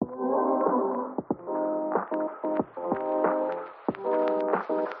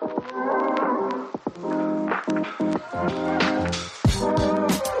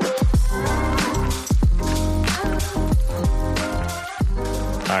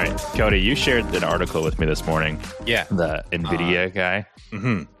right, Cody, you shared an article with me this morning. Yeah. The NVIDIA guy.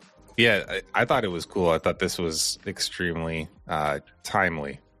 Mm-hmm. Yeah, I thought it was cool. I thought this was extremely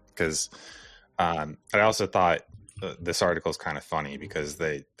timely because I also thought this article is kind of funny because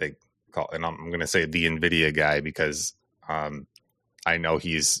they call, and I'm going to say the NVIDIA guy because I know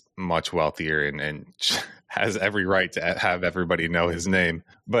he's much wealthier and has every right to have everybody know his name.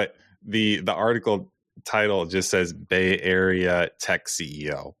 But the article title just says Bay Area Tech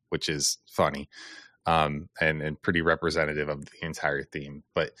CEO, which is funny and pretty representative of the entire theme.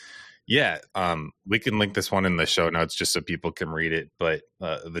 But yeah, we can link this one in the show notes just so people can read it. But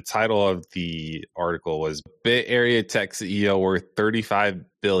the title of the article was Bay Area Tech CEO worth $35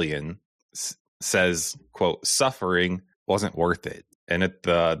 billion says, quote, suffering wasn't worth it. And at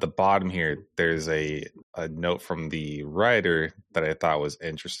the bottom here, there's a note from the writer that I thought was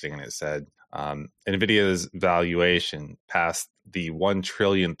interesting. And it said, NVIDIA's valuation passed the 1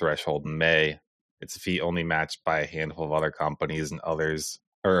 trillion threshold in May. It's a feat only matched by a handful of other companies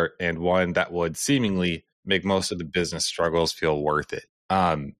and one that would seemingly make most of the business struggles feel worth it.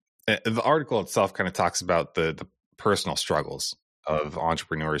 The article itself kind of talks about the personal struggles of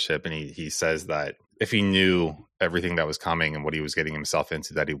entrepreneurship. And he says that if he knew everything that was coming and what he was getting himself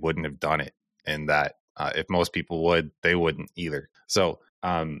into, that he wouldn't have done it. And that if most people would, they wouldn't either. So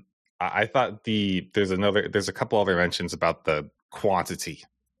I thought there's a couple other mentions about the quantity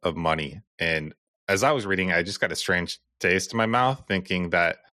of money. And as I was reading, I just got a strange taste in my mouth thinking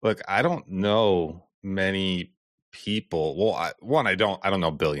that, look, I don't know many people. Well, I don't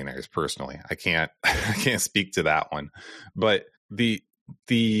know billionaires personally. I can't speak to that one, but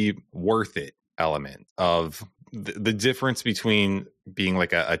the worth it element of the difference between being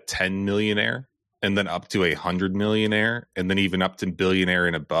like a 10 millionaire and then up to 100 millionaire and then even up to billionaire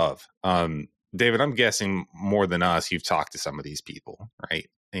and above. David, I'm guessing more than us, you've talked to some of these people, right?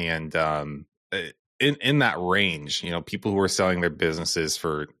 And in that range, people who are selling their businesses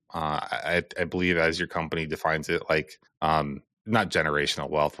for, I believe as your company defines it, like not generational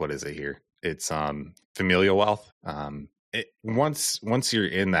wealth. What is it here? It's familial wealth. Once you're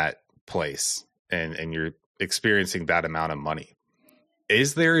in that place and you're experiencing that amount of money,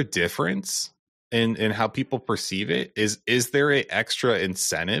 is there a difference in how people perceive it? Is there an extra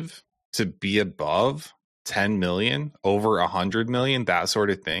incentive to be above 10 million, over 100 million, that sort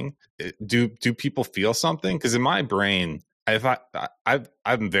of thing? Do people feel something? Because in my brain,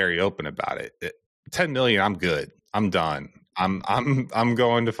 I'm very open about it. 10 million, I'm good. I'm done. I'm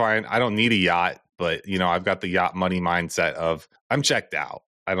going to find. I don't need a yacht, but I've got the yacht money mindset of I'm checked out.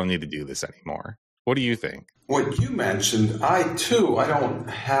 I don't need to do this anymore. What do you think? What you mentioned, I don't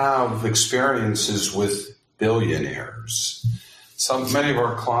have experiences with billionaires. Many of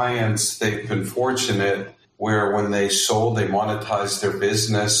our clients, they've been fortunate where when they sold, they monetized their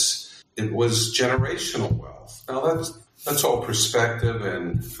business. It was generational wealth. Now that's all perspective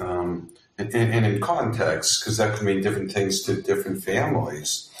and in context, because that can mean different things to different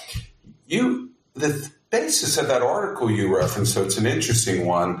families. The basis of that article you referenced, so it's an interesting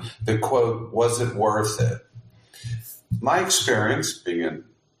one, the quote, was it worth it? My experience being an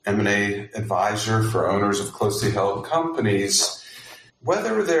M&A advisor for owners of closely held companies,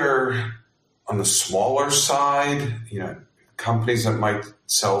 whether they're on the smaller side, companies that might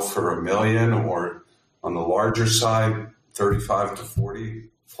sell for $1 million, or on the larger side, 35 to 40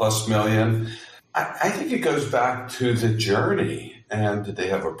 plus million, I think it goes back to the journey. And did they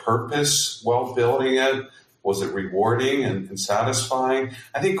have a purpose while building it? Was it rewarding and satisfying?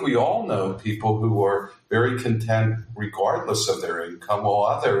 I think we all know people who are very content regardless of their income, while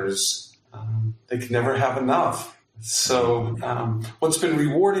others, they can never have enough. So what's been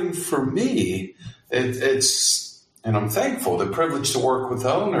rewarding for me, it's, and I'm thankful, the privilege to work with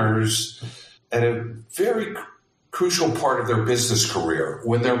owners at a very crucial part of their business career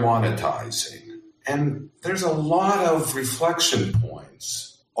when they're monetizing. And there's a lot of reflection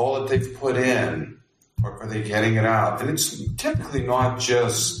points. All that they've put in, are they getting it out? And it's typically not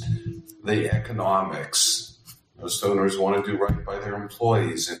just the economics. Most owners want to do right by their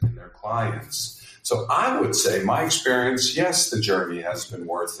employees and their clients. So I would say my experience, yes, the journey has been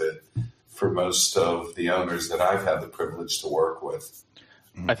worth it for most of the owners that I've had the privilege to work with.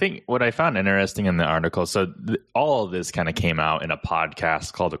 I think what I found interesting in the article, so all of this kind of came out in a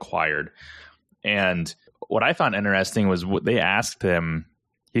podcast called Acquired. And what I found interesting was what they asked him.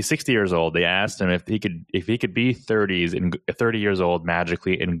 He's 60 years old. They asked him if he could be 30 years old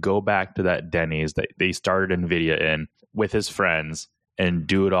magically and go back to that Denny's that they started NVIDIA in with his friends and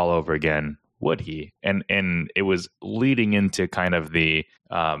do it all over again. Would he? And it was leading into kind of the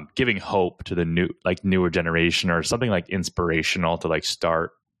giving hope to the newer generation, or something like inspirational to like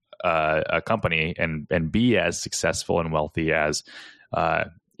start a company and be as successful and wealthy as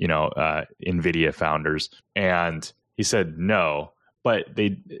NVIDIA founders? And he said no, but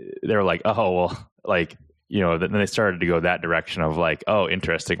they were like, oh well, like, then they started to go that direction of like, oh,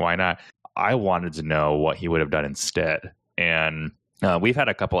 interesting, why not? I wanted to know what he would have done instead. And we've had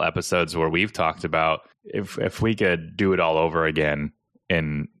a couple episodes where we've talked about if we could do it all over again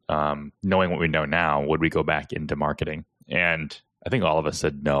in knowing what we know now, would we go back into marketing? And I think all of us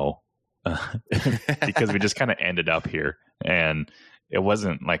said no, because we just kind of ended up here. And it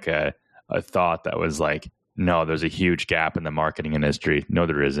wasn't like a thought that was like, no, there's a huge gap in the marketing industry. No,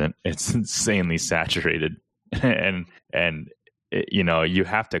 there isn't. It's insanely saturated. and you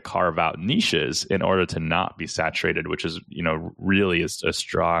have to carve out niches in order to not be saturated, which is, really is a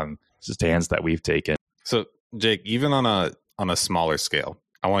strong stance that we've taken. So, Jake, even on a smaller scale,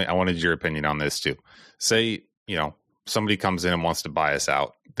 I wanted your opinion on this too. Say, somebody comes in and wants to buy us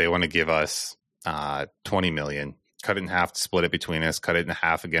out. They want to give us $20 million, cut it in half to split it between us, cut it in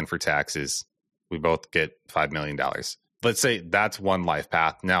half again for taxes. We both get $5 million. Let's say that's one life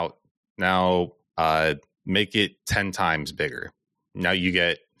path. Now, make it 10 times bigger. Now you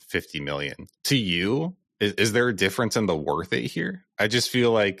get 50 million. To you, is there a difference in the worth it here? I just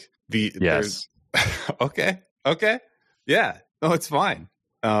feel like yes. Okay. Yeah. No, it's fine.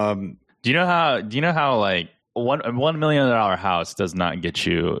 Do you know how like $1 million house does not get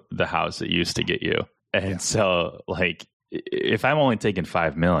you the house it used to get you? And so like, if I'm only taking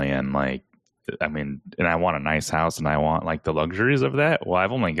 5 million, like, I mean, and I want a nice house and I want like the luxuries of that, well,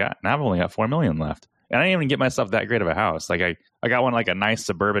 I've only got 4 million left. And I didn't even get myself that great of a house. Like I got one like a nice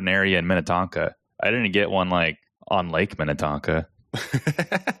suburban area in Minnetonka. I didn't get one like on Lake Minnetonka.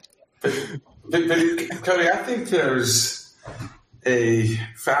 but Cody, I think there's a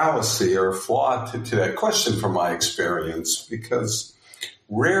fallacy or a flaw to that question from my experience, because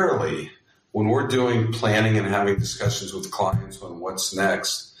rarely when we're doing planning and having discussions with clients on what's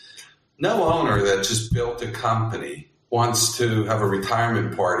next, no owner that just built a company wants to have a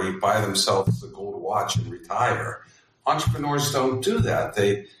retirement party, buy themselves a gold watch and retire. Entrepreneurs don't do that.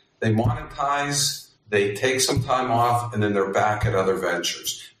 They monetize, they take some time off, and then they're back at other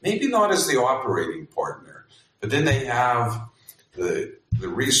ventures. Maybe not as the operating partner, but then they have the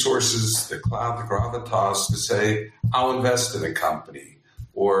resources, the clout, the gravitas to say, I'll invest in a company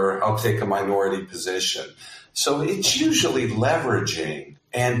or I'll take a minority position. So it's usually leveraging,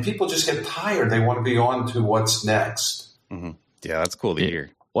 and people just get tired. They want to be on to what's next. Mm-hmm. Yeah, that's cool to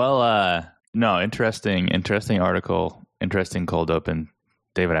hear. Well, no, interesting article, interesting cold open.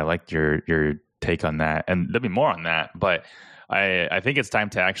 David, I liked your take on that, and there'll be more on that, but I think it's time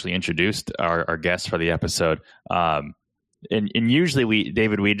to actually introduce our guest for the episode. And usually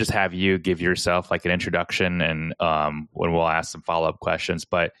we just have you give yourself like an introduction, and when we'll ask some follow-up questions.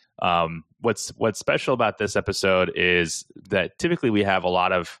 But what's special about this episode is that typically we have a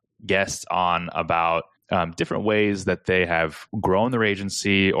lot of guests on about different ways that they have grown their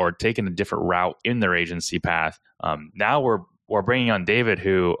agency or taken a different route in their agency path. Now we're bringing on David,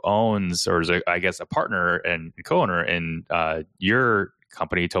 who owns, or is a partner and co-owner in your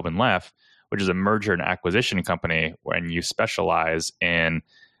company, TobinLeff, which is a merger and acquisition company when you specialize in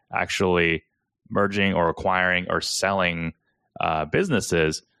actually merging or acquiring or selling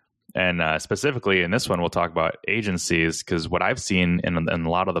businesses. And specifically in this one, we'll talk about agencies, because what I've seen in a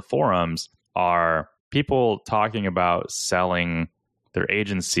lot of the forums are people talking about selling their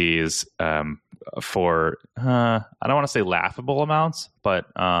agencies for, I don't want to say laughable amounts, but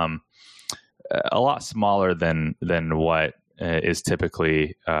a lot smaller than what is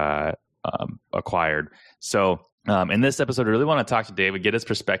typically acquired. So in this episode, I really want to talk to David, get his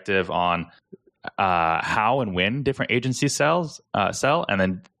perspective on how and when different agencies sell, and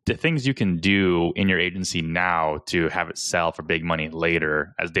then the things you can do in your agency now to have it sell for big money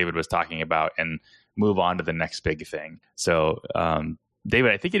later, as David was talking about, and move on to the next big thing. So,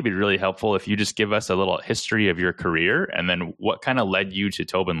 David, I think it'd be really helpful if you just give us a little history of your career, and then what kind of led you to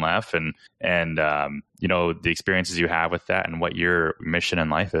TobinLeff, and the experiences you have with that, and what your mission in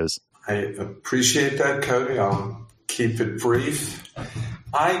life is. I appreciate that, Cody. I'll keep it brief.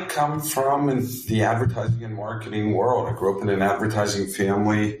 I come from the advertising and marketing world. I grew up in an advertising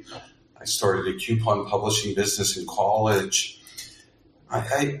family. I started a coupon publishing business in college.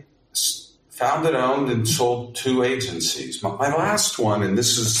 I founded, owned, and sold 2 agencies. My last one, and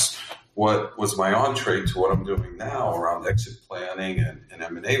this is what was my entree to what I'm doing now around exit planning and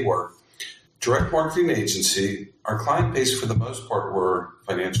M&A work. Direct marketing agency, our client base for the most part were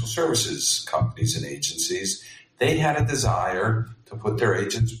financial services companies and agencies. They had a desire to put their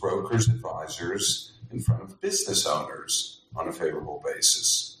agents, brokers, advisors in front of business owners on a favorable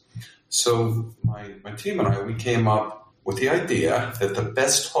basis. So my team and I, we came up with the idea that the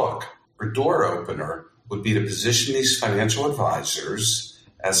best hook or door opener would be to position these financial advisors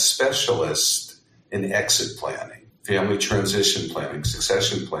as specialists in exit planning, family transition planning,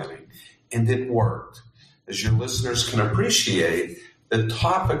 succession planning. And it worked. As your listeners can appreciate, the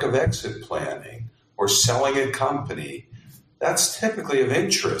topic of exit planning or selling a company, that's typically of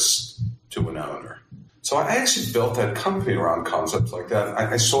interest to an owner. So I actually built that company around concepts like that.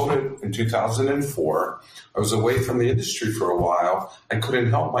 I sold it in 2004. I was away from the industry for a while. I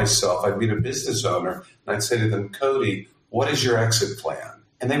couldn't help myself. I'd meet a business owner and I'd say to them, Cody, what is your exit plan?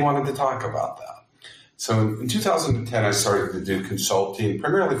 And they wanted to talk about that. So in 2010, I started to do consulting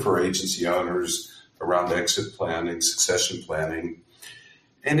primarily for agency owners around exit planning, succession planning.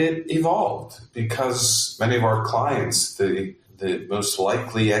 And it evolved because many of our clients, the most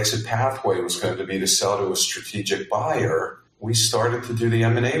likely exit pathway was going to be to sell to a strategic buyer. We started to do the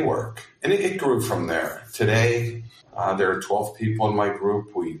M&A work, and it grew from there. Today, there are 12 people in my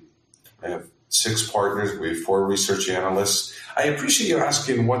group. We have 6 partners. We have 4 research analysts. I appreciate you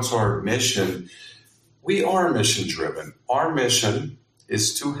asking what's our mission. We are mission-driven. Our mission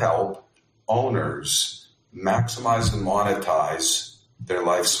is to help owners maximize and monetize their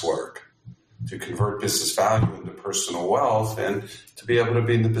life's work, to convert business value into personal wealth, and to be able to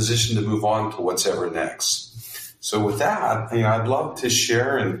be in the position to move on to what's ever next. So with that, I'd love to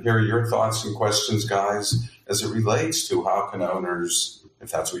share and hear your thoughts and questions, guys, as it relates to how can owners, if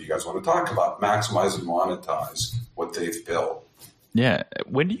that's what you guys want to talk about, maximize and monetize what they've built. Yeah.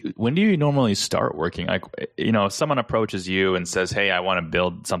 When do you normally start working? Like, if someone approaches you and says, hey, I want to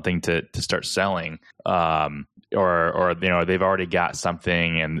build something to start selling, or they've already got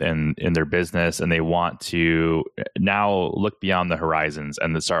something in their business and they want to now look beyond the horizons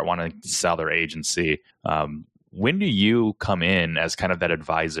and to start wanting to sell their agency. When do you come in as kind of that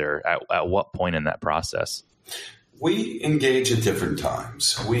advisor? At what point in that process? We engage at different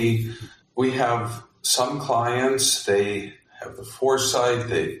times. We have some clients, they have the foresight,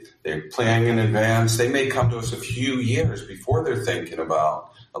 they're planning in advance. They may come to us a few years before they're thinking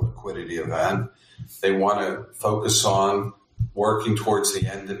about a liquidity event. They want to focus on working towards the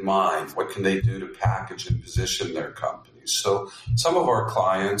end in mind. What can they do to package and position their companies? So some of our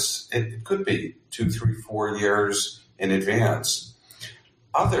clients, it could be 2, 3, 4 years in advance.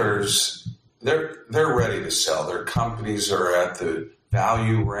 Others, they're ready to sell. Their companies are at the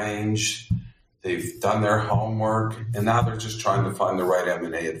value range. They've done their homework, and now they're just trying to find the right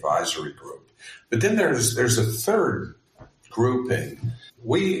M&A advisory group. But then there's a third grouping.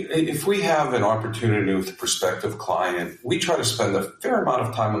 If we have an opportunity with a prospective client, we try to spend a fair amount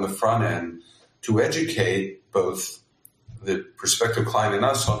of time on the front end to educate both the prospective client and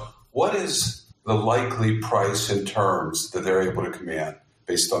us on what is the likely price and terms that they're able to command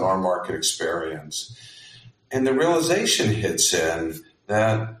based on our market experience. And the realization hits in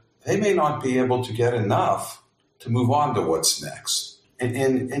that they may not be able to get enough to move on to what's next.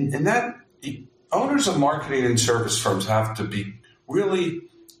 And that owners of marketing and service firms have to be really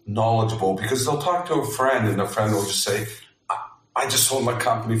knowledgeable because they'll talk to a friend and the friend will just say, I just sold my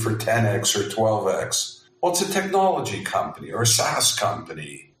company for 10X or 12X. Well, it's a technology company or a SaaS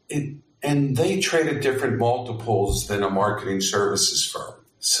company. And they trade at different multiples than a marketing services firm.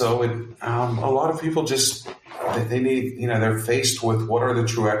 So a lot of people they need, they're faced with what are the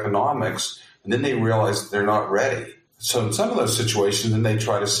true economics, and then they realize they're not ready. So in some of those situations, then they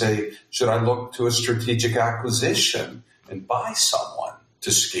try to say, should I look to a strategic acquisition and buy someone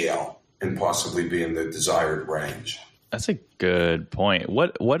to scale and possibly be in the desired range? That's a good point.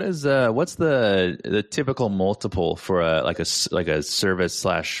 What's the typical multiple for a service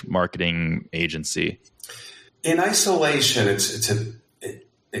 / marketing agency? In isolation, it's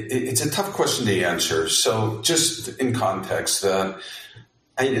a tough question to answer. So just in context, I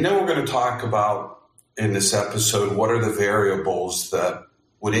know we're going to talk about in this episode, what are the variables that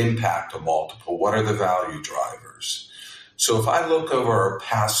would impact a multiple? What are the value drivers? So if I look over our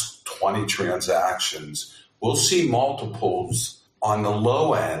past 20 transactions, we'll see multiples on the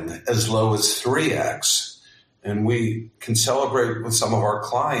low end as low as 3X. And we can celebrate with some of our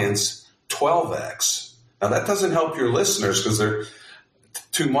clients 12X. Now that doesn't help your listeners because they're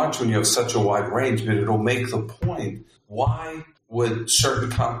too much when you have such a wide range, but it'll make the point. Why would certain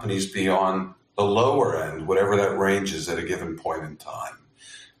companies be on the lower end, whatever that range is at a given point in time?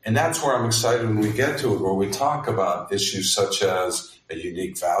 And that's where I'm excited when we get to it, where we talk about issues such as a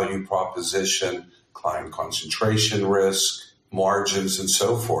unique value proposition, client concentration risk, margins, and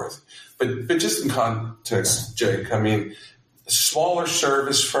so forth. But just in context, Jake, smaller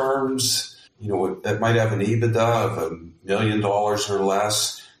service firms, that might have an EBITDA of $1 million or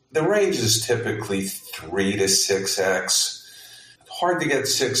less, the range is typically 3 to 6x. Hard to get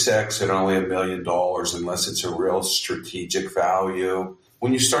 6x at only $1 million unless it's a real strategic value.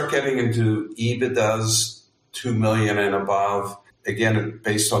 When you start getting into EBITDAs, 2 million and above, again,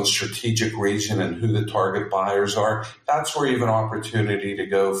 based on strategic region and who the target buyers are, that's where you have an opportunity to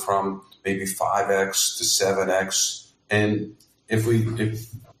go from maybe 5x to 7x. And if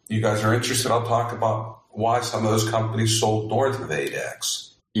you guys are interested, I'll talk about why some of those companies sold north of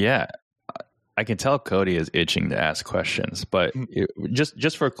 8x. Yeah. I can tell Cody is itching to ask questions, but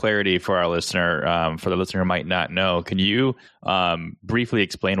just for clarity for our listener, for the listener who might not know, can you briefly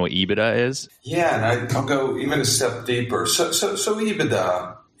explain what EBITDA is? Yeah, and I'll go even a step deeper. So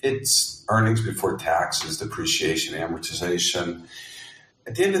EBITDA, it's earnings before taxes, depreciation, amortization.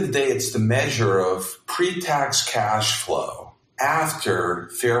 At the end of the day, it's the measure of pre-tax cash flow after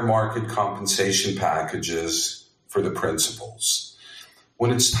fair market compensation packages for the principals. When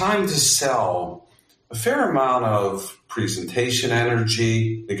it's time to sell, a fair amount of presentation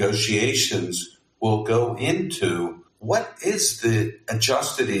energy, negotiations will go into what is the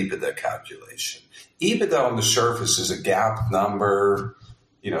adjusted EBITDA calculation. EBITDA on the surface is a GAAP number.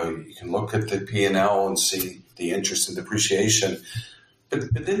 You can look at the P&L and see the interest and depreciation.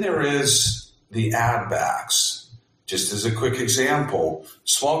 But then there is the add backs. Just as a quick example,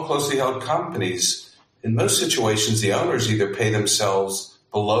 small, closely held companies, in most situations, the owners either pay themselves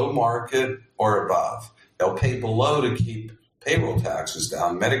below market or above. They'll pay below to keep payroll taxes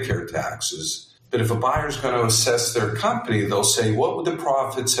down, Medicare taxes. But if a buyer is going to assess their company, they'll say, what would the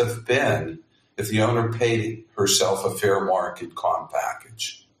profits have been if the owner paid herself a fair market comp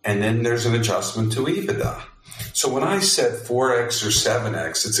package? And then there's an adjustment to EBITDA. So when I said 4x or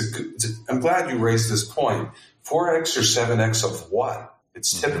 7x, I'm glad you raised this point. 4x or 7x of what?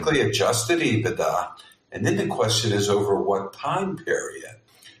 It's typically adjusted EBITDA. And then the question is over what time period?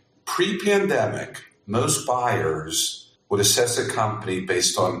 Pre-pandemic, most buyers would assess a company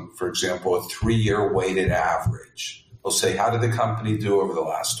based on, for example, a 3-year weighted average. They'll say, how did the company do over the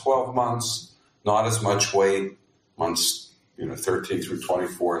last 12 months? Not as much weight, months 13 through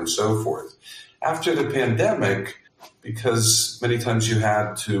 24 and so forth. After the pandemic, because many times you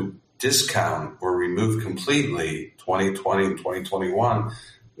had to discount or remove completely 2020 and 2021,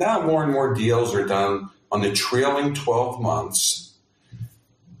 now more and more deals are done on the trailing 12 months.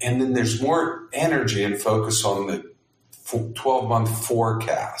 And then there's more energy and focus on the 12-month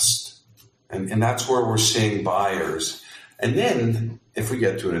forecast. And that's where we're seeing buyers. And then, if we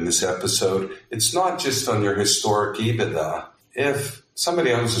get to it in this episode, it's not just on your historic EBITDA. If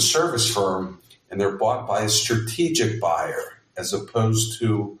somebody owns a service firm and they're bought by a strategic buyer as opposed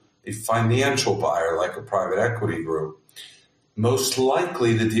to a financial buyer like a private equity group, most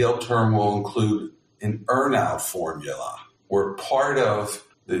likely the deal term will include an earn-out formula where part of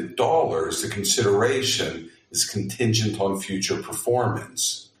the dollars, the consideration, is contingent on future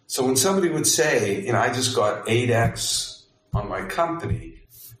performance. So when somebody would say, I just got 8x on my company,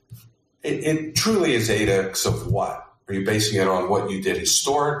 it truly is 8x of what? Are you basing it on what you did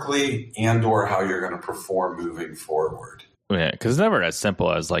historically and or how you're going to perform moving forward? Yeah, because it's never as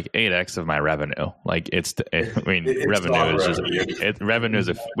simple as like 8x of my revenue. Like revenue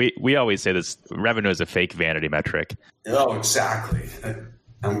is we always say this, revenue is a fake vanity metric. Oh, exactly.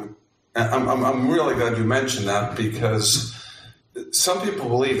 I'm really glad you mentioned that because some people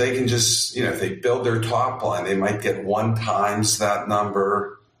believe they can just, if they build their top line, they might get 1 times that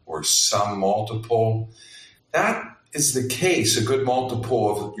number or some multiple. That is the case, a good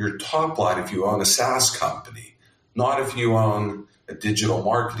multiple of your top line if you own a SaaS company, not if you own a digital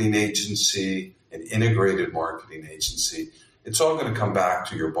marketing agency, an integrated marketing agency. It's all going to come back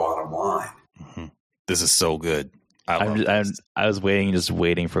to your bottom line. Mm-hmm. This is so good. I was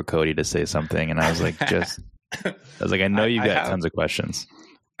waiting for Cody to say something, and I was like, I know you got tons of questions.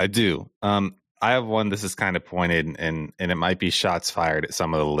 I do. I have one. This is kind of pointed, and it might be shots fired at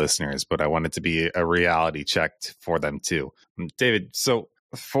some of the listeners, but I want it to be a reality check for them too. David, so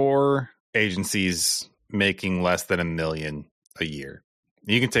for agencies making less than $1 million a year,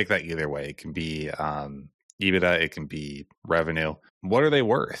 you can take that either way. It can be EBITDA, it can be revenue. What are they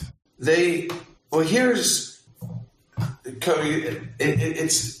worth? Here's Cody.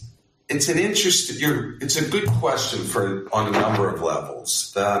 It's an it's a good question on a number of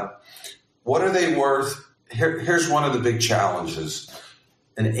levels. What are they worth? Here's one of the big challenges.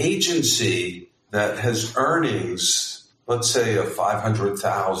 An agency that has earnings, let's say of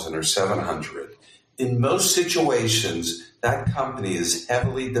 500,000 or 700, in most situations, that company is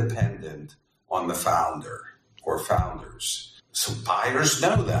heavily dependent on the founder or founders. So buyers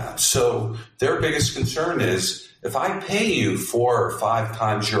know that. So their biggest concern is If I pay you 4 or 5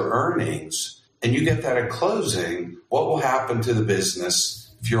 times your earnings and you get that at closing, what will happen to the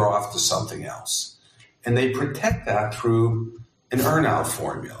business if you're off to something else? And they protect that through an earnout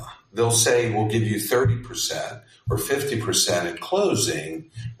formula. They'll say, we'll give you 30% or 50% at closing,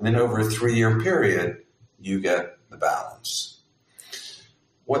 and then over a 3-year period, you get the balance.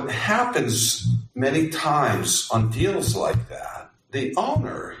 What happens many times on deals like that, the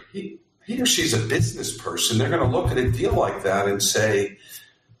owner, he or she's a business person. They're going to look at a deal like that and say,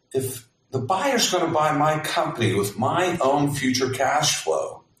 if the buyer's going to buy my company with my own future cash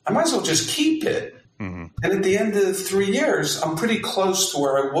flow, I might as well just keep it. Mm-hmm. And at the end of the 3 years, I'm pretty close to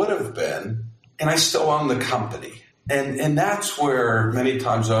where I would have been, and I still own the company. And that's where many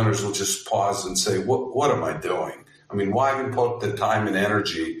times owners will just pause and say, what am I doing? I mean, why even put the time and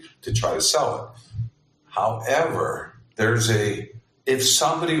energy to try to sell it? However, if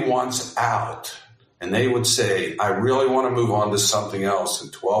somebody wants out and they would say, I really want to move on to something else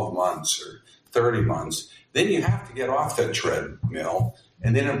in 12 months or 30 months, then you have to get off that treadmill.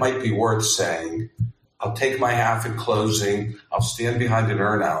 And then it might be worth saying, I'll take my half at closing. I'll stand behind an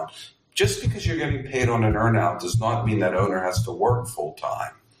earnout. Just because you're getting paid on an earnout does not mean that owner has to work full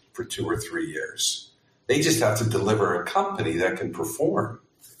time for 2 or 3 years. They just have to deliver a company that can perform.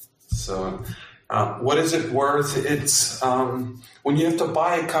 So what is it worth? It's when you have to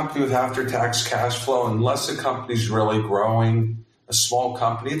buy a company with after-tax cash flow, unless the company's really growing, a small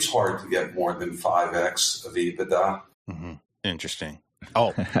company, it's hard to get more than 5x of EBITDA. Mm-hmm. Interesting.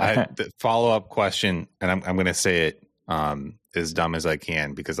 Oh, the follow-up question, and I'm going to say it as dumb as I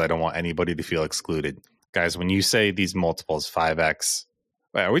can because I don't want anybody to feel excluded. Guys, when you say these multiples, 5x,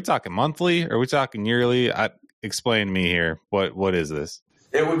 are we talking monthly? Are we talking yearly? Explain to me here. What is this?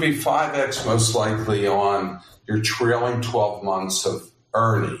 It would be 5x most likely on your trailing 12 months of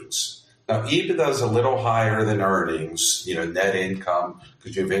earnings. Now, EBITDA is a little higher than earnings, net income,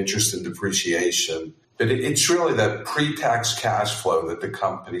 because you have interest and depreciation. But it's really that pre-tax cash flow that the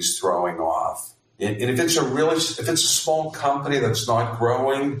company's throwing off. And if it's a small company that's not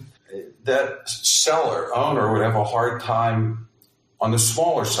growing, that owner would have a hard time on the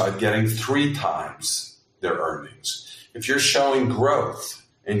smaller side getting 3 times their earnings. If you're showing growth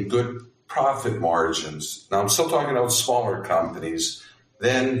and good profit margins, now I'm still talking about smaller companies,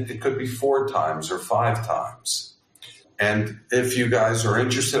 then it could be 4 times or 5 times. And if you guys are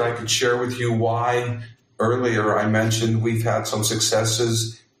interested, I could share with you why earlier I mentioned we've had some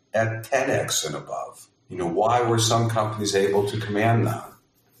successes at 10x and above. Why were some companies able to command that?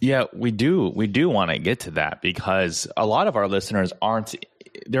 Yeah, we do want to get to that because a lot of our listeners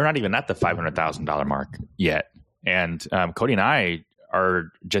they're not even at the $500,000 mark yet. And Cody and I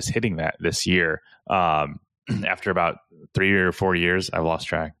are just hitting that this year after about 3 or 4 years. I've lost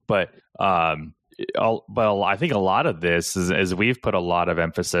track. But I think a lot of this is we've put a lot of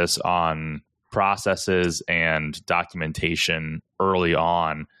emphasis on processes and documentation early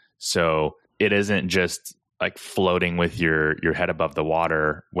on. So it isn't just like floating with your head above the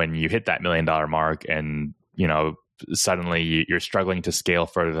water when you hit that $1 million mark and, suddenly you're struggling to scale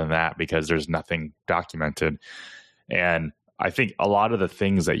further than that because there's nothing documented. And I think a lot of the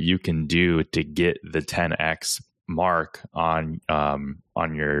things that you can do to get the 10x mark on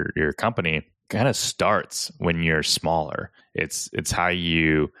your company kind of starts when you're smaller. It's how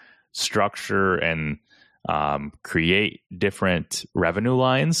you structure and create different revenue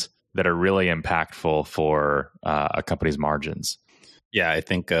lines that are really impactful for a company's margins. Yeah, I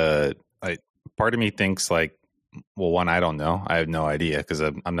think part of me thinks like, well, one, I don't know. I have no idea because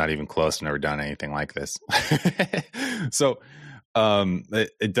I'm not even close. I've never done anything like this. So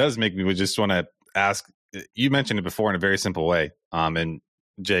it does make me just want to ask, you mentioned it before in a very simple way. And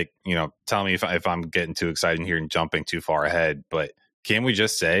Jake, tell me if I'm getting too excited here and jumping too far ahead, but can we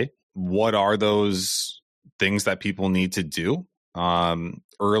just say, what are those things that people need to do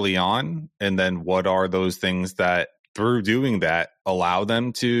early on? And then what are those things that through doing that allow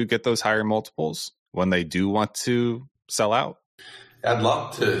them to get those higher multiples when they do want to sell out? I'd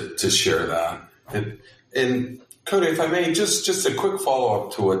love to share that. And Cody, if I may, just a quick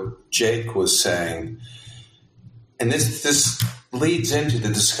follow-up to what Jake was saying. And this leads into the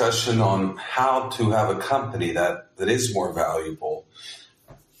discussion on how to have a company that is more valuable.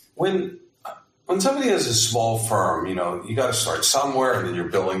 When somebody has a small firm, you got to start somewhere, and then your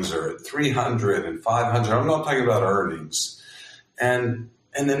billings are at 300 and 500. I'm not talking about earnings. And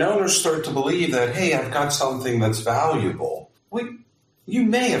then owners start to believe that, hey, I've got something that's valuable. You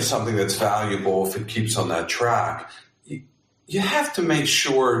may have something that's valuable if it keeps on that track. You have to make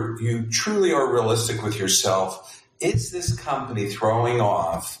sure you truly are realistic with yourself. Is this company throwing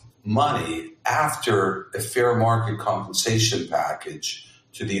off money after a fair market compensation package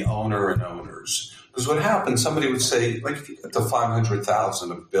to the owner and owners. Because what happens, somebody would say, like if you get to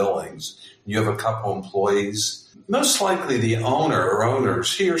 500,000 of billings, and you have a couple employees, most likely the owner or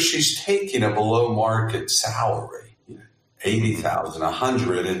owners, he or she's taking a below market salary, 80,000,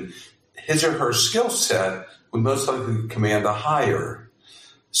 100, and his or her skill set would most likely command a higher.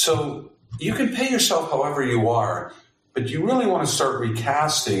 So you can pay yourself however you are, but you really want to start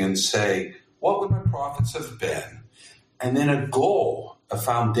recasting and say, what would my profits have been? And then a goal, a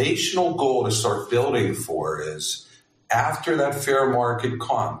foundational goal to start building for is, after that fair market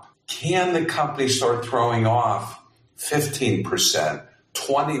comp, can the company start throwing off 15%,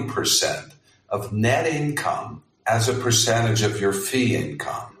 20% of net income as a percentage of your fee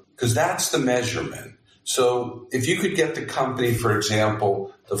income? Because that's the measurement. So if you could get the company, for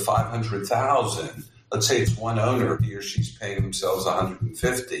example, to 500,000, let's say it's one owner, he or she's paying themselves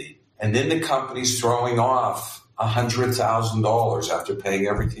 150, and then the company's throwing off $100,000 after paying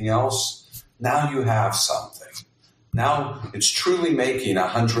everything else. Now you have something. Now it's truly making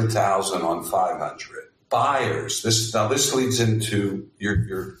 100,000 on 500. Buyers. This leads into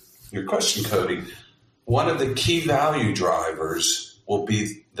your question, Cody. One of the key value drivers will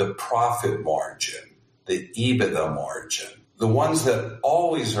be the profit margin, the EBITDA margin. The ones that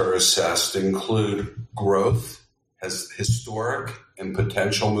always are assessed include growth as historic and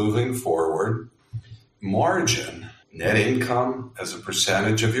potential moving forward, margin, net income as a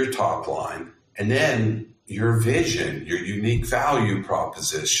percentage of your top line, and then your vision, your unique value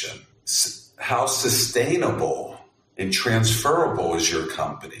proposition. How sustainable and transferable is your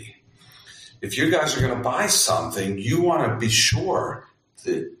company? If you guys are going to buy something, you want to be sure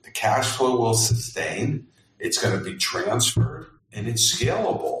that the cash flow will sustain, it's going to be transferred, and it's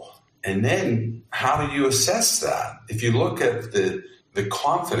scalable. And then how do you assess that? If you look at the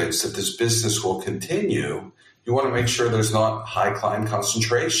confidence that this business will continue, you want to make sure there's not high client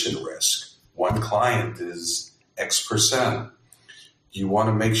concentration risk. One client is X percent. You want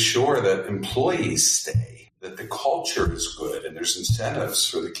to make sure that employees stay, that the culture is good, and there's incentives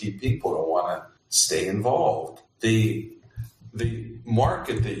for the key people to want to stay involved. The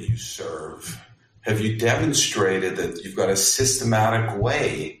market that you serve, have you demonstrated that you've got a systematic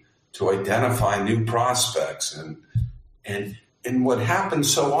way to identify new prospects? And what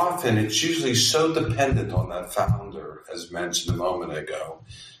happens so often, it's usually so dependent on that founder, as mentioned a moment ago,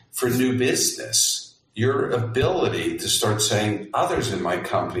 for new business. Your ability to start saying, others in my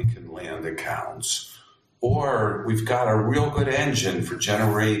company can land accounts, or we've got a real good engine for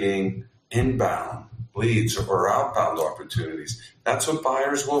generating inbound leads or outbound opportunities. That's what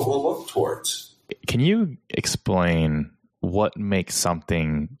buyers will look towards. Can you explain what makes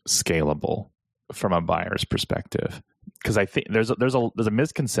something scalable from a buyer's perspective? Because I think there's a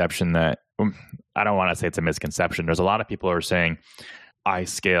misconception that, I don't want to say it's a misconception. There's a lot of people who are saying, I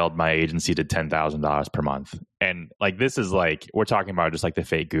scaled my agency to $10,000 per month. And like, this is like, we're talking about just like the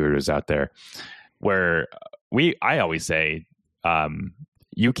fake gurus out there, where I always say,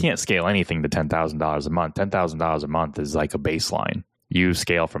 you can't scale anything to $10,000 a month. $10,000 a month is like a baseline. You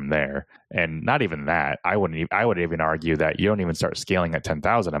scale from there. And not even that, I would even argue that you don't even start scaling at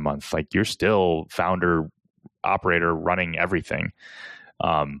 10,000 a month. Like, you're still founder, operator, running everything.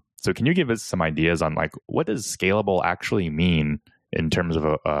 So can you give us some ideas on like, what does scalable actually mean in terms of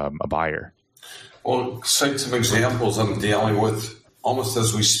a buyer? Well, cite some examples I'm dealing with almost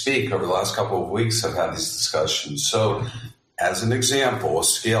as we speak. Over the last couple of weeks, I've had these discussions. So as an example, a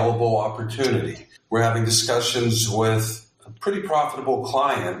scalable opportunity. We're having discussions with a pretty profitable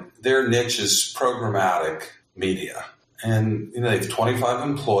client. Their niche is programmatic media. And they have 25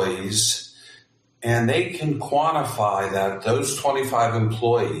 employees, and they can quantify that those 25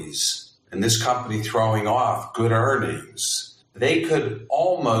 employees and this company throwing off good earnings, they could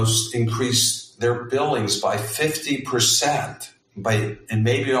almost increase their billings by 50%, and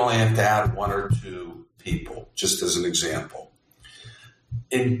maybe only have to add one or two people, just as an example.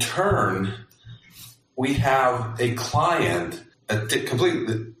 In turn, we have a client, a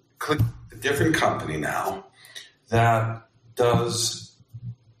completely different company now, that does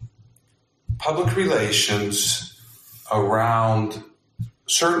public relations around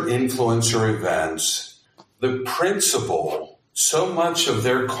certain influencer events. The principal, so much of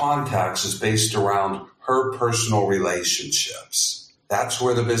their contacts is based around her personal relationships. That's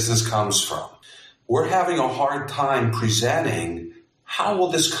where the business comes from. We're having a hard time presenting, how will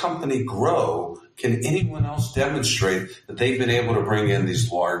this company grow? Can anyone else demonstrate that they've been able to bring in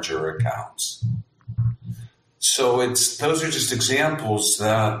these larger accounts? So those are just examples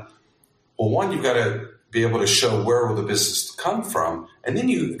that, well, one, you've got to be able to show where will the business come from. And then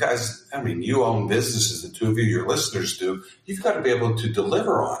you guys, I mean, you own businesses, the two of you, your listeners do. You've got to be able to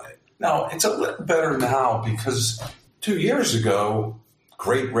deliver on it. Now, it's a little better now because 2 years ago,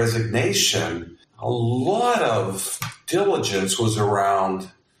 Great Resignation, a lot of diligence was around,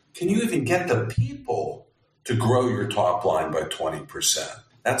 can you even get the people to grow your top line by 20%?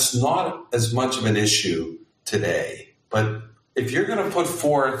 That's not as much of an issue today. But if you're going to put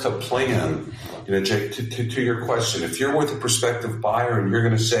forth a plan, Jake, to your question, if you're with a prospective buyer and you're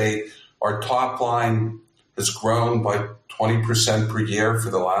going to say our top line has grown by 20% per year for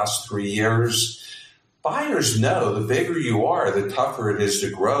the last 3 years, buyers know the bigger you are, the tougher it is to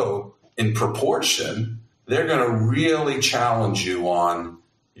grow in proportion. They're going to really challenge you on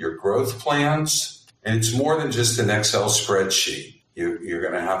your growth plans. And it's more than just an Excel spreadsheet. You're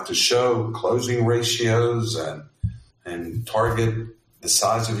going to have to show closing ratios and target the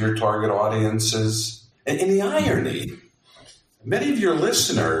size of your target audiences. And the irony, many of your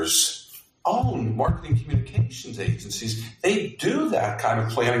listeners own marketing communications agencies. They do that kind of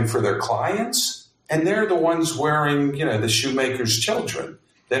planning for their clients, and they're the ones wearing, the shoemaker's children.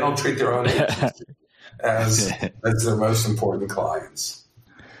 They don't treat their own agency as their most important clients.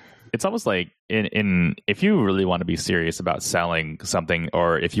 It's almost like if you really want to be serious about selling something,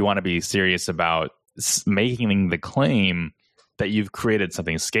 or if you want to be serious about making the claim that you've created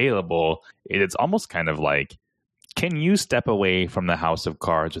something scalable, it's almost kind of like, can you step away from the house of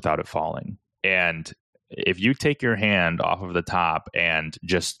cards without it falling? And if you take your hand off of the top and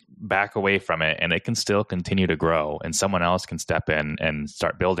just back away from it, and it can still continue to grow, and someone else can step in and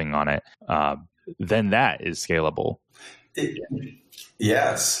start building on it, then that is scalable.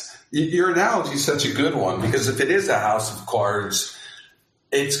 Yes. Your analogy is such a good one, because if it is a house of cards,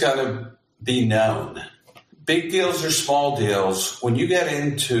 it's going to be known. Big deals or small deals, when you get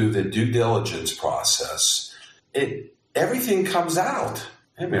into the due diligence process, everything comes out.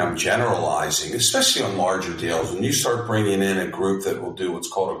 I mean, I'm generalizing, especially on larger deals. When you start bringing in a group that will do what's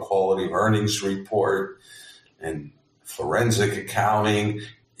called a quality of earnings report and forensic accounting,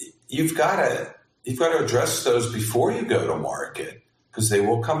 you've got to address those before you go to market, because they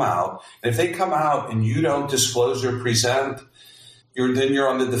will come out. And if they come out and you don't disclose or present, you're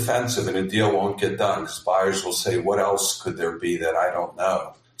on the defensive, and a deal won't get done, because buyers will say, what else could there be that I don't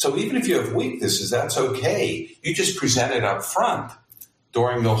know? So even if you have weaknesses, that's okay. You just present it up front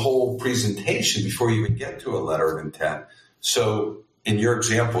during the whole presentation before you even get to a letter of intent. So in your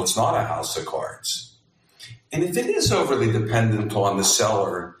example, it's not a house of cards. And if it is overly dependent on the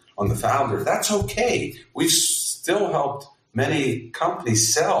seller, on the founder, that's okay. We've still helped many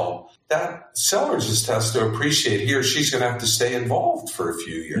companies sell. That seller just has to appreciate he or she's going to have to stay involved for a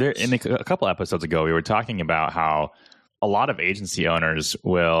few years. A couple episodes ago, we were talking about how a lot of agency owners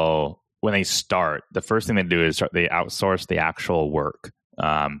will, when they start, the first thing they do is they outsource the actual work,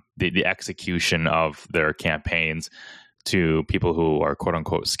 the execution of their campaigns to people who are quote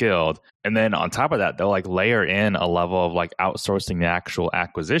unquote skilled. And then on top of that, they'll layer in a level of outsourcing the actual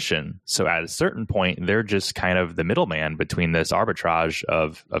acquisition. So at a certain point, they're just kind of the middleman between this arbitrage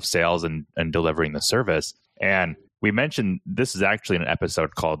of sales and delivering the service. And we mentioned this is actually an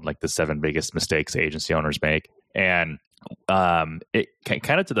episode called the 7 biggest mistakes agency owners make. And it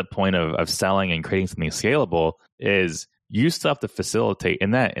kind of to the point of selling and creating something scalable is you still have to facilitate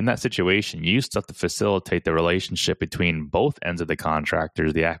in that situation. You still have to facilitate the relationship between both ends of the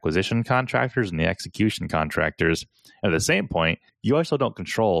contractors, the acquisition contractors and the execution contractors. And at the same point, you also don't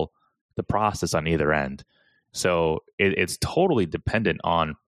control the process on either end. So it's totally dependent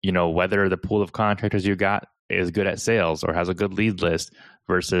on whether the pool of contractors you got is good at sales or has a good lead list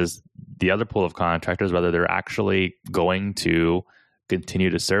versus the other pool of contractors, whether they're actually going to continue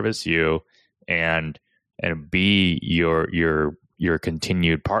to service you and be your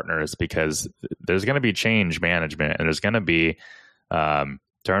continued partners, because there's going to be change management and there's going to be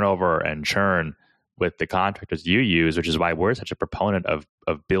turnover and churn with the contractors you use, which is why we're such a proponent of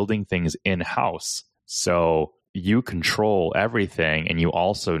building things in-house. So you control everything, and you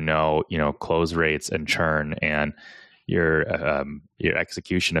also know close rates and churn and your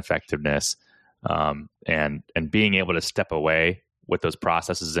execution effectiveness, and being able to step away with those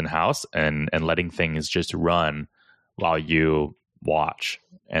processes in-house and letting things just run while you watch.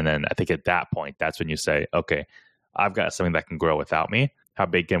 And then I think at that point, that's when you say, okay, I've got something that can grow without me. How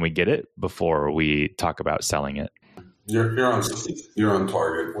big can we get it before we talk about selling it? You're on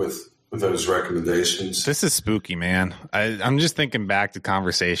target with those recommendations. This is spooky, man. I'm just thinking back to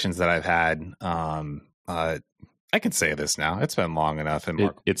conversations that I've had. I can say this now. It's been long enough.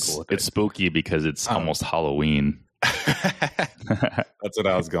 And it's spooky because it's almost Halloween. That's what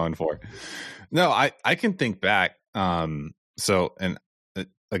I was going for. No, I can think back. So, and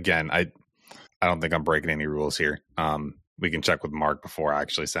again, I don't think I'm breaking any rules here. We can check with Mark before I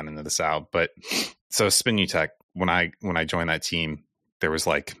actually send this out. But so Spinutech, when I joined that team, there was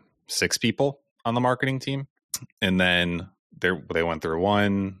like 6 people on the marketing team, and then they went through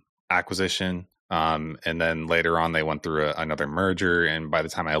one acquisition, and then later on they went through another merger. And by the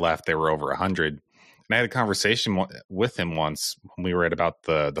time I left, they were over 100. And I had a conversation with him once when we were at about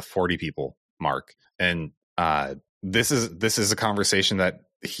the 40 people mark, and this is a conversation that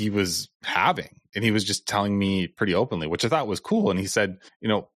he was having, and he was just telling me pretty openly, which I thought was cool. And he said,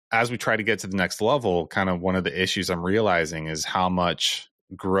 as we try to get to the next level, kind of one of the issues I'm realizing is how much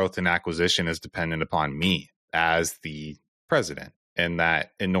growth and acquisition is dependent upon me as the president, and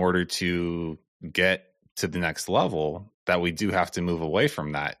that in order to get to the next level, that we do have to move away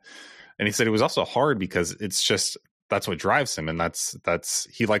from that. And he said it was also hard because it's just, that's what drives him. And that's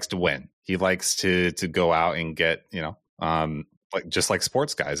he likes to win. He likes to go out and get, like just like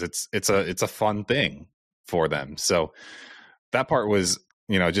sports guys, it's a fun thing for them. So that part was,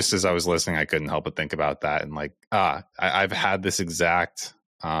 just as I was listening, I couldn't help but think about that. And like, I've had this exact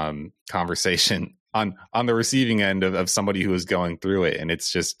conversation on the receiving end of somebody who is going through it. And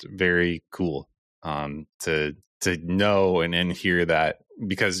it's just very cool to know and hear that,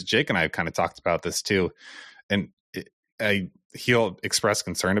 because Jake and I have kind of talked about this too. And he'll express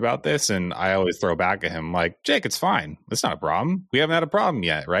concern about this, and I always throw back at him like, Jake, it's fine. It's not a problem. We haven't had a problem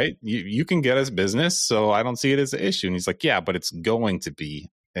yet, right? You can get us business, so I don't see it as an issue. And he's like, yeah, but it's going to be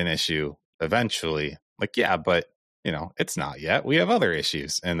an issue eventually. Like, yeah, but it's not yet. We have other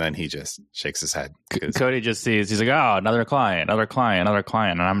issues. And then he just shakes his head. Cody just sees, he's like, oh, another client.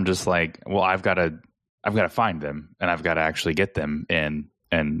 And I'm just like, well, I've got to find them, and I've got to actually get them in.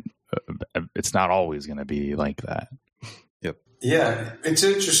 And it's not always going to be like that. Yep. Yeah. It's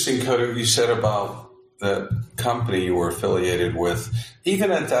interesting, Cody, what you said about the company you were affiliated with.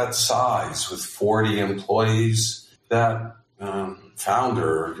 Even at that size, with 40 employees, that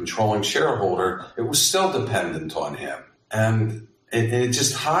founder or controlling shareholder, it was still dependent on him. And it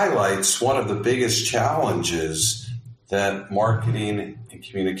just highlights one of the biggest challenges that marketing and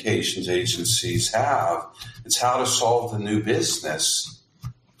communications agencies have. It's how to solve the new business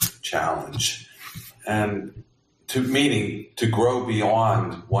challenge, and meaning to grow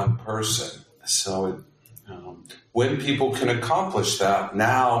beyond one person. So when people can accomplish that,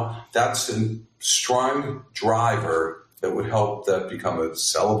 now that's a strong driver that would help that become a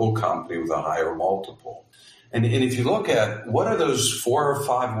sellable company with a higher multiple. And if you look at what are those 4 or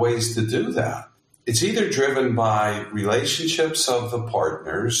 5 ways to do that, it's either driven by relationships of the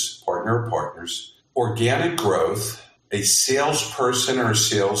partner or partners, organic growth, a salesperson or a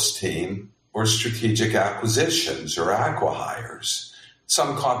sales team, or strategic acquisitions or acqui-hires,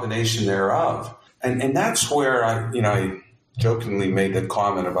 some combination thereof. And that's where I jokingly made the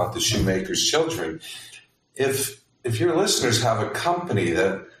comment about the shoemaker's children. If your listeners have a company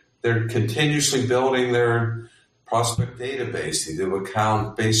that they're continuously building their prospect database, they do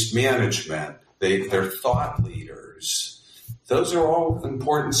account-based management, they're thought leaders, those are all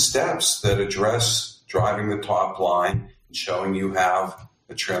important steps that address driving the top line and showing you have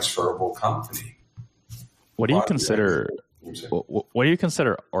a transferable company. What do you consider? What do you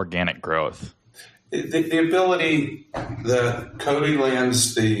consider organic growth? The ability that Cody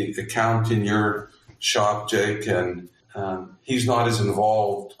lands the account in your shop, Jake, and he's not as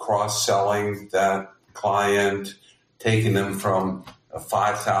involved cross-selling that client, taking them from a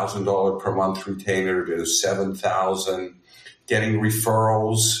 $5,000 per month retainer to $7,000, getting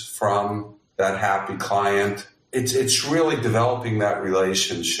referrals from that happy client. It's really developing that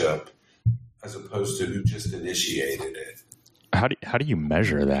relationship as opposed to who just initiated it. How do you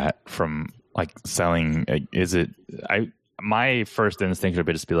measure that from like selling? My first instinct would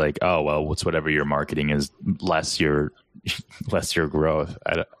just be like, oh well, it's whatever your marketing is, less your growth.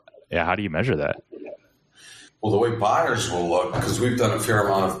 How do you measure that? Well, the way buyers will look, because we've done a fair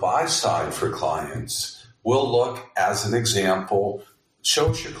amount of buy side for clients, we'll look as an example. Show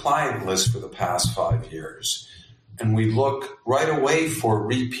us your client list for the past 5 years. And we look right away for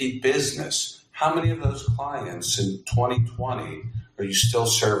repeat business. How many of those clients in 2020 are you still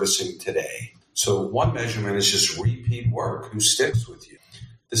servicing today? So one measurement is just repeat work. Who sticks with you?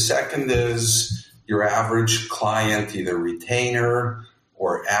 The second is your average client, either retainer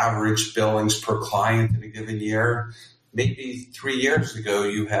or average billings per client in a given year. Maybe 3 years ago,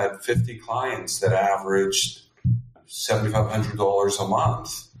 you had 50 clients that averaged $7,500 a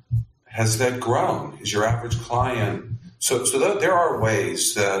month. Has that grown? Is your average client? So there are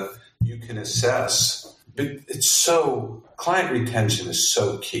ways that you can assess it's so, client retention is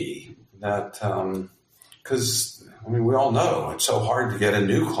so key that, because, we all know it's so hard to get a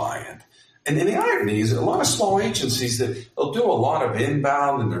new client. And the irony is a lot of small agencies that they'll do a lot of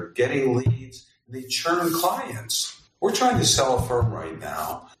inbound and they're getting leads and they churn clients. We're trying to sell a firm right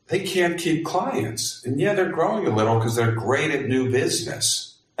now. They can't keep clients. And yeah, they're growing a little because they're great at new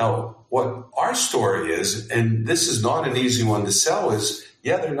business. Now, what our story is, and this is not an easy one to sell, is,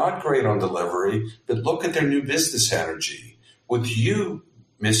 yeah, they're not great on delivery, but look at their new business energy. With you,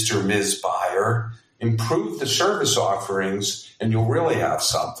 Mr. Ms. Buyer, improve the service offerings and you'll really have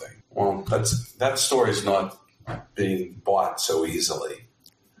something. Well, that story is not being bought so easily.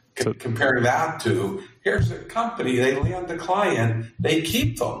 Comparing that to, here's a company, they land the client, they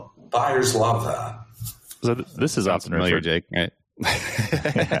keep them. Buyers love that. So this is often familiar, Jake. Right?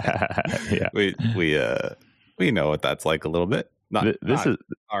 Yeah, we know what that's like a little bit. Not is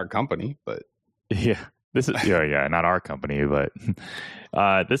our company, but this is not our company, but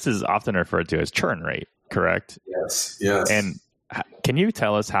this is often referred to as churn rate. Correct? Yes. And can you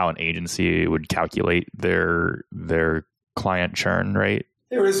tell us how an agency would calculate their client churn rate?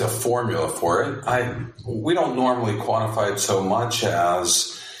 There is a formula for it. We don't normally quantify it so much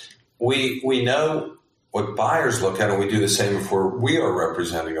as we know what buyers look at, and we do the same if we are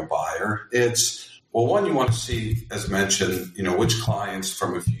representing a buyer. It's, well, one, you want to see, as mentioned, which clients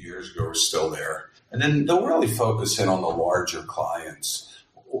from a few years ago are still there. And then they'll really focus in on the larger clients.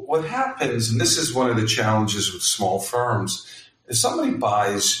 What happens, and this is one of the challenges with small firms, if somebody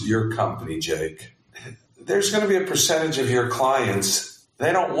buys your company, Jake, there's going to be a percentage of your clients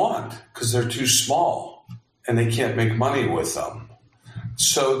they don't want because they're too small and they can't make money with them.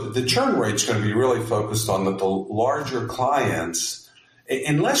 So the churn rate's going to be really focused on the larger clients,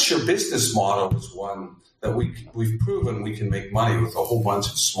 unless your business model is one that we've proven we can make money with a whole bunch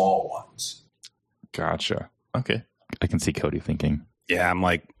of small ones. Gotcha. Okay. I can see Cody thinking. Yeah,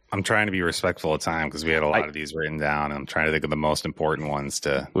 I'm trying to be respectful of time because we had a lot of these written down, and I'm trying to think of the most important ones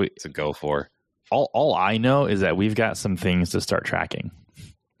to go for. All I know is that we've got some things to start tracking.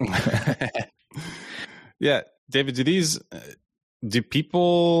 Yeah, David, do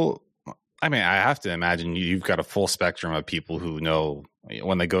people, I have to imagine you've got a full spectrum of people who know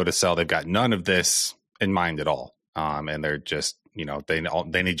when they go to sell, they've got none of this in mind at all. And they're just, they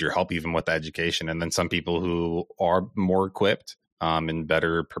need your help even with the education. And then some people who are more equipped and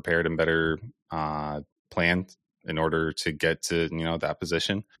better prepared and better planned in order to get to, that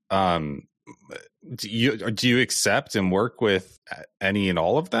position. Do you accept and work with any and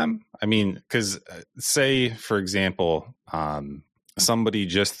all of them? Because say, for example, somebody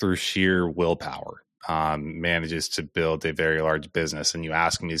just through sheer willpower manages to build a very large business, and you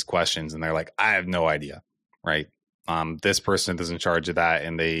ask them these questions and they're like, I have no idea, right? This person is in charge of that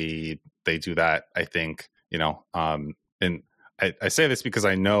and they do that, I think, and I say this because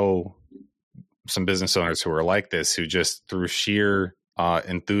I know some business owners who are like this, who just through sheer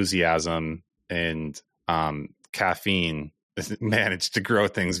enthusiasm and caffeine managed to grow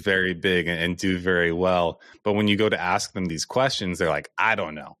things very big and do very well. But when you go to ask them these questions, they're like, I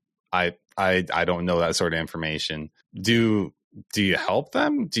don't know. I don't know that sort of information. Do you help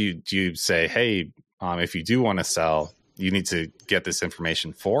them? Do you say, hey, if you do want to sell, you need to get this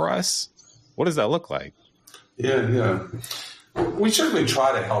information for us? What does that look like? Yeah. We certainly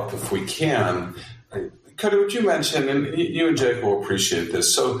try to help if we can. Cody, what you mentioned, and you and Jake will appreciate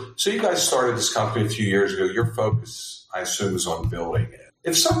this. So you guys started this company a few years ago. Your focus, I assume, is on building it.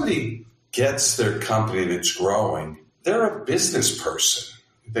 If somebody gets their company and it's growing, they're a business person.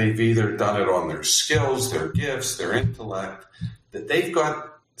 They've either done it on their skills, their gifts, their intellect, that they've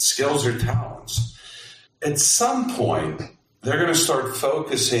got skills or talents. At some point, they're going to start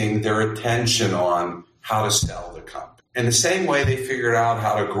focusing their attention on how to sell the company. In the same way they figured out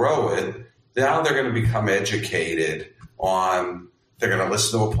how to grow it, now they're going to become educated on, they're going to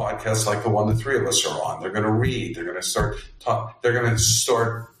listen to a podcast like the one the three of us are on. They're going to read. They're going to start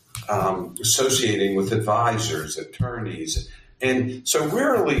associating with advisors, attorneys. And so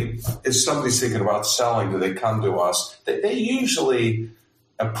rarely, if somebody's thinking about selling, do they come to us. They usually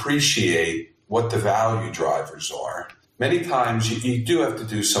appreciate what the value drivers are. Many times you do have to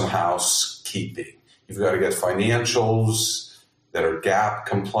do some housekeeping. You've got to get financials that are GAAP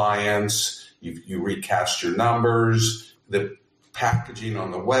compliance. You recast your numbers, the packaging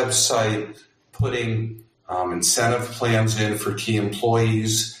on the website, putting incentive plans in for key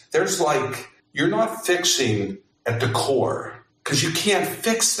employees. You're not fixing at the core because you can't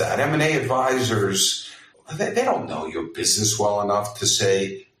fix that. M&A advisors, they don't know your business well enough to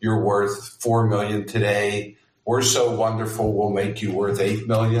say you're worth $4 million today. We're so wonderful, we'll make you worth $8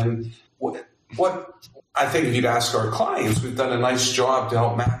 million. What I think if you'd ask our clients, we've done a nice job to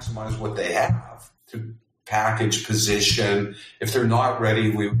help maximize what they have, to package, position. If they're not ready,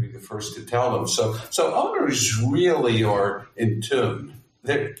 we would be the first to tell them. So owners really are in tune.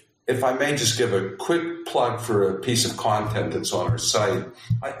 If I may just give a quick plug for a piece of content that's on our site,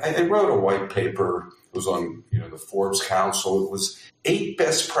 I wrote a white paper. It was on the Forbes Council. It was 8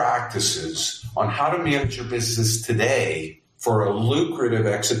 best practices on how to manage your business today for a lucrative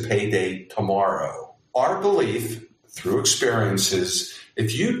exit pay date tomorrow. Our belief through experiences,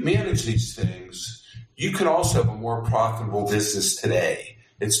 if you manage these things, you can also have a more profitable business today.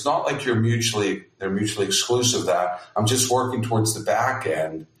 It's not like they're mutually exclusive that I'm just working towards the back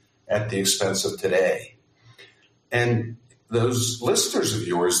end at the expense of today. And those listeners of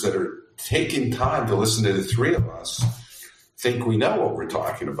yours that are taking time to listen to the three of us think we know what we're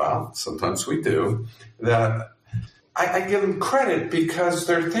talking about. Sometimes we do. That I give them credit because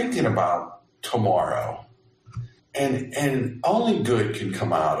they're thinking about tomorrow. And only good can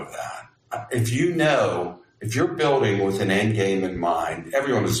come out of that. If you're building with an end game in mind,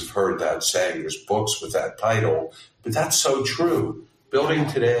 everyone has heard that saying, there's books with that title, but that's so true. Building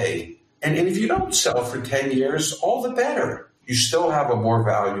today, and if you don't sell for 10 years, all the better. You still have a more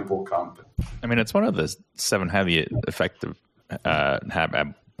valuable company. I mean, it's one of the 7 highly effective,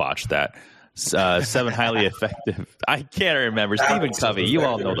 I botched that. 7 highly effective. I can't remember. Stephen Covey, you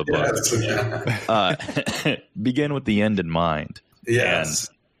all know the book. Begin with the end in mind. Yes.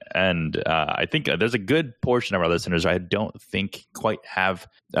 And I think there's a good portion of our listeners I don't think quite have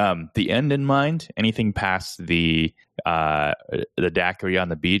the end in mind. Anything past the daiquiri on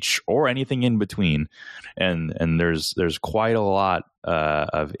the beach or anything in between, and there's quite a lot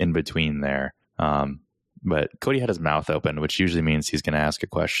of in between there. But Cody had his mouth open, which usually means he's going to ask a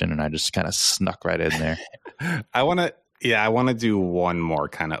question, and I just kind of snuck right in there. I want to do one more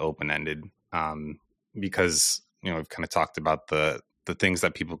kind of open ended because we've kind of talked about the things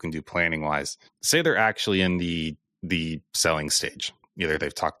that people can do planning wise. Say they're actually in the selling stage. Either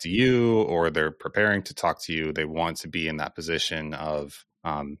they've talked to you or they're preparing to talk to you. They want to be in that position of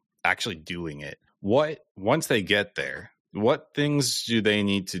actually doing it. Once they get there, what things do they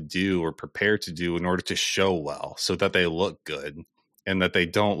need to do or prepare to do in order to show well so that they look good and that they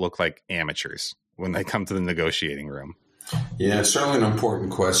don't look like amateurs when they come to the negotiating room? Yeah, certainly an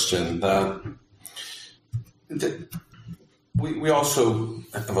important question. We also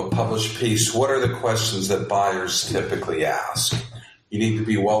have a published piece. What are the questions that buyers typically ask? You need to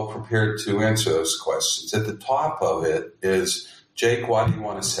be well prepared to answer those questions. At the top of it is, Jake, why do you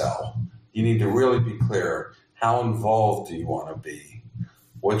want to sell? You need to really be clear. How involved do you want to be?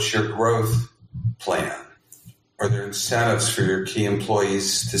 What's your growth plan? Are there incentives for your key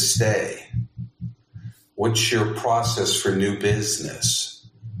employees to stay? What's your process for new business?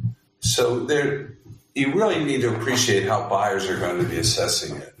 So you really need to appreciate how buyers are going to be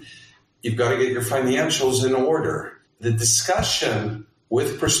assessing it. You've got to get your financials in order. The discussion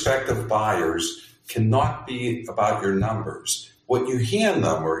with prospective buyers cannot be about your numbers. What you hand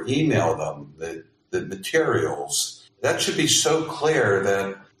them or email them, the materials, that should be so clear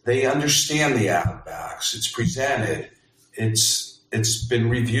that they understand the add backs. It's presented. It's been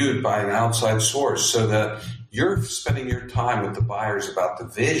reviewed by an outside source so that you're spending your time with the buyers about the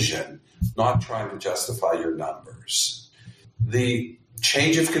vision, not trying to justify your numbers. The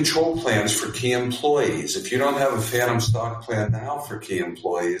change of control plans for key employees. If you don't have a phantom stock plan now for key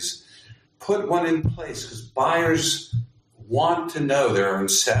employees, put one in place because buyers want to know there are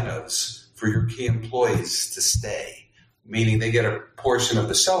incentives for your key employees to stay, meaning they get a portion of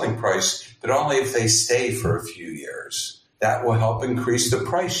the selling price, but only if they stay for a few years. That will help increase the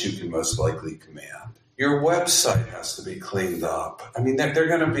price you can most likely command. Your website has to be cleaned up. I mean, they're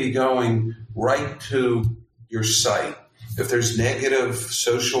going to be going right to your site. If there's negative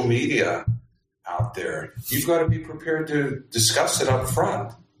social media out there, you've got to be prepared to discuss it up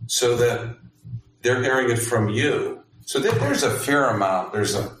front so that they're hearing it from you. So there's a fair amount.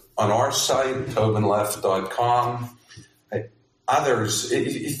 On our site, TobinLeff.com. Others,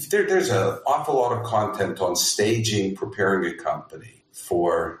 there's an awful lot of content on staging, preparing a company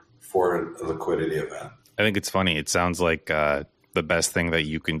for a liquidity event. I think it's funny. It sounds like the best thing that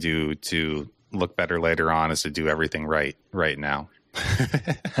you can do to look better later on is to do everything right now.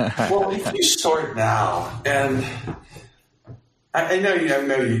 Well, if you start now, and I know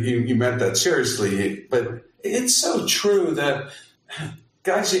you meant that seriously, but it's so true that,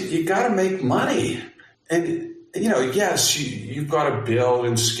 guys, you got to make money. And, yes, you've got to build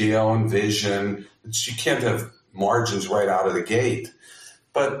and scale and vision. You can't have margins right out of the gate.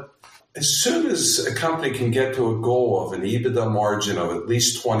 But as soon as a company can get to a goal of an EBITDA margin of at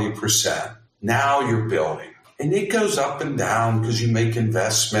least 20%, Now you're building. And it goes up and down because you make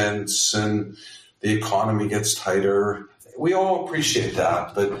investments and the economy gets tighter. We all appreciate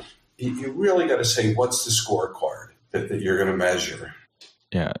that, but you really got to say, what's the scorecard that you're going to measure?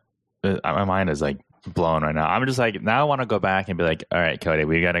 Yeah. My mind is like blown right now. I'm just like, now I want to go back and be like, all right, Cody,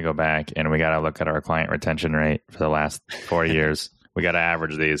 we got to go back and we got to look at our client retention rate for the last 4 years. We got to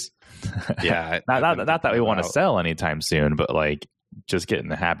average these. Yeah. not that we want to sell anytime soon, but like just get in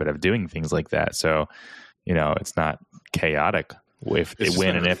the habit of doing things like that. So, it's not chaotic when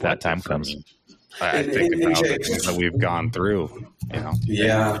and if that time comes. I think about the things that we've gone through,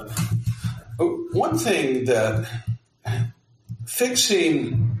 Yeah. One thing that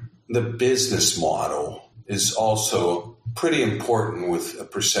fixing the business model is also pretty important with a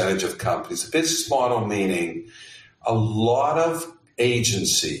percentage of companies. The business model meaning a lot of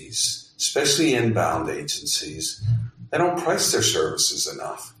agencies, especially inbound agencies, they don't price their services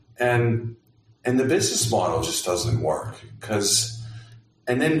enough. And the business model just doesn't work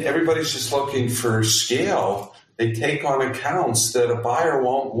and then everybody's just looking for scale. They take on accounts that a buyer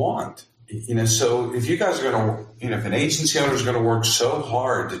won't want. So if you guys are going to, if an agency owner is going to work so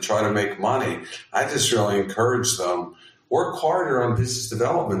hard to try to make money, I just really encourage them, work harder on business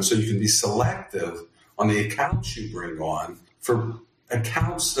development so you can be selective on the accounts you bring on for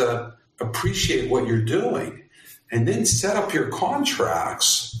accounts that appreciate what you're doing, and then set up your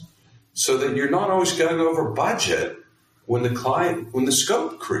contracts so that you're not always going over budget when the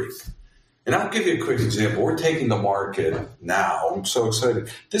scope creep. And I'll give you a quick example. We're taking the market now. I'm so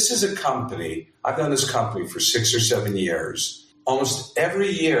excited. This is a company. I've done this company for 6 or 7 years. Almost every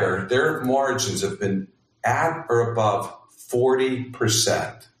year, their margins have been at or above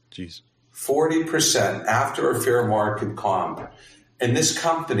 40%. Jeez. 40% after a fair market comp. And this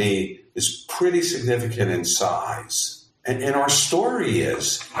company is pretty significant in size. And our story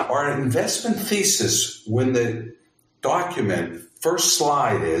is, our investment thesis when the document, first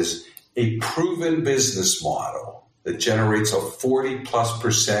slide is a proven business model that generates a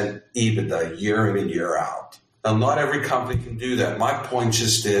 40+% EBITDA year in and year out. Now, not every company can do that. My point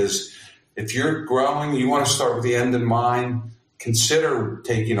just is, if you're growing, you want to start with the end in mind, consider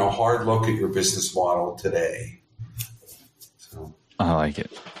taking a hard look at your business model today. So I like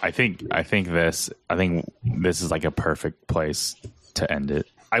it. I think this is like a perfect place to end it.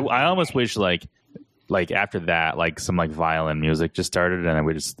 I almost wish like after that, like some like violin music just started and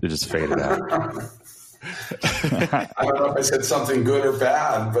it just faded out. I don't know if I said something good or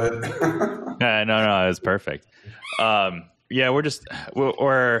bad, but no, it was perfect. Yeah,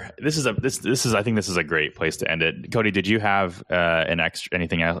 this is I think this is a great place to end it. Cody, did you have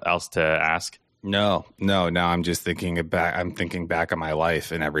anything else to ask? No. Now I'm just thinking back. I'm thinking back on my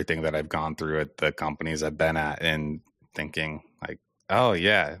life and everything that I've gone through at the companies I've been at, and thinking like, oh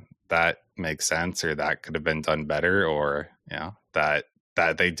yeah, that makes sense, or that could have been done better, or that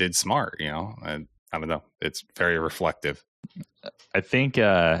they did smart. And I don't know. It's very reflective. I think,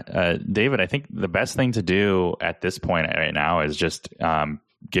 David, I think the best thing to do at this point right now is just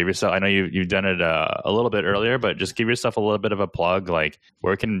give yourself, I know you've done it a little bit earlier, but just give yourself a little bit of a plug. Like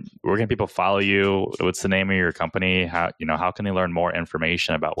where can people follow you? What's the name of your company? How can they learn more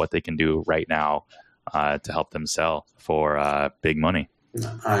information about what they can do right now to help them sell for big money?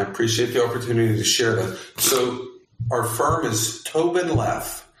 I appreciate the opportunity to share that. So our firm is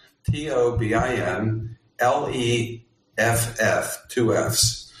TobinLeff, TobinLeff, 2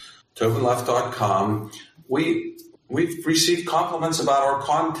 Fs, TobinLeff.com. We've received compliments about our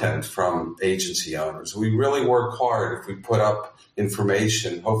content from agency owners. We really work hard. If we put up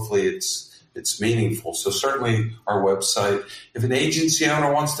information, hopefully it's meaningful. So certainly our website. If an agency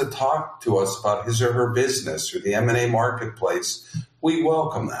owner wants to talk to us about his or her business or the M&A marketplace, we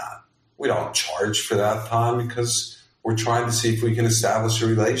welcome that. We don't charge for that time because we're trying to see if we can establish a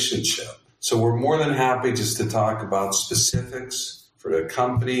relationship. So we're more than happy just to talk about specifics for the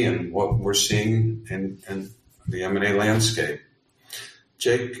company and what we're seeing in the M&A landscape.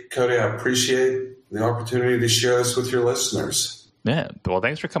 Jake, Cody, I appreciate the opportunity to share this with your listeners. Yeah. Well,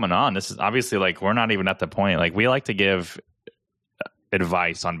 thanks for coming on. This is obviously we're not even at the point. We like to give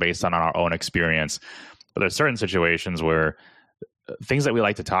advice based on our own experience, but there's certain situations where things that we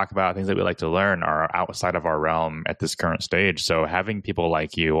like to talk about, things that we like to learn are outside of our realm at this current stage. So having people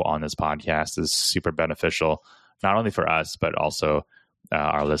like you on this podcast is super beneficial, not only for us, but also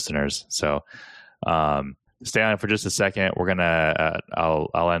our listeners. So stay on for just a second. We're going to,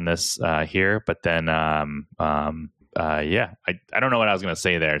 I'll end this here, but then, I don't know what I was going to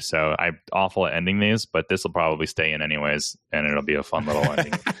say there. So I'm awful at ending these, but this will probably stay in anyways, and it'll be a fun little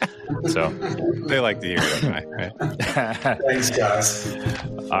ending. So they like to hear it anyway, right? Thanks, guys.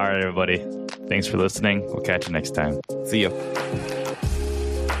 All right, everybody. Thanks for listening. We'll catch you next time. See ya.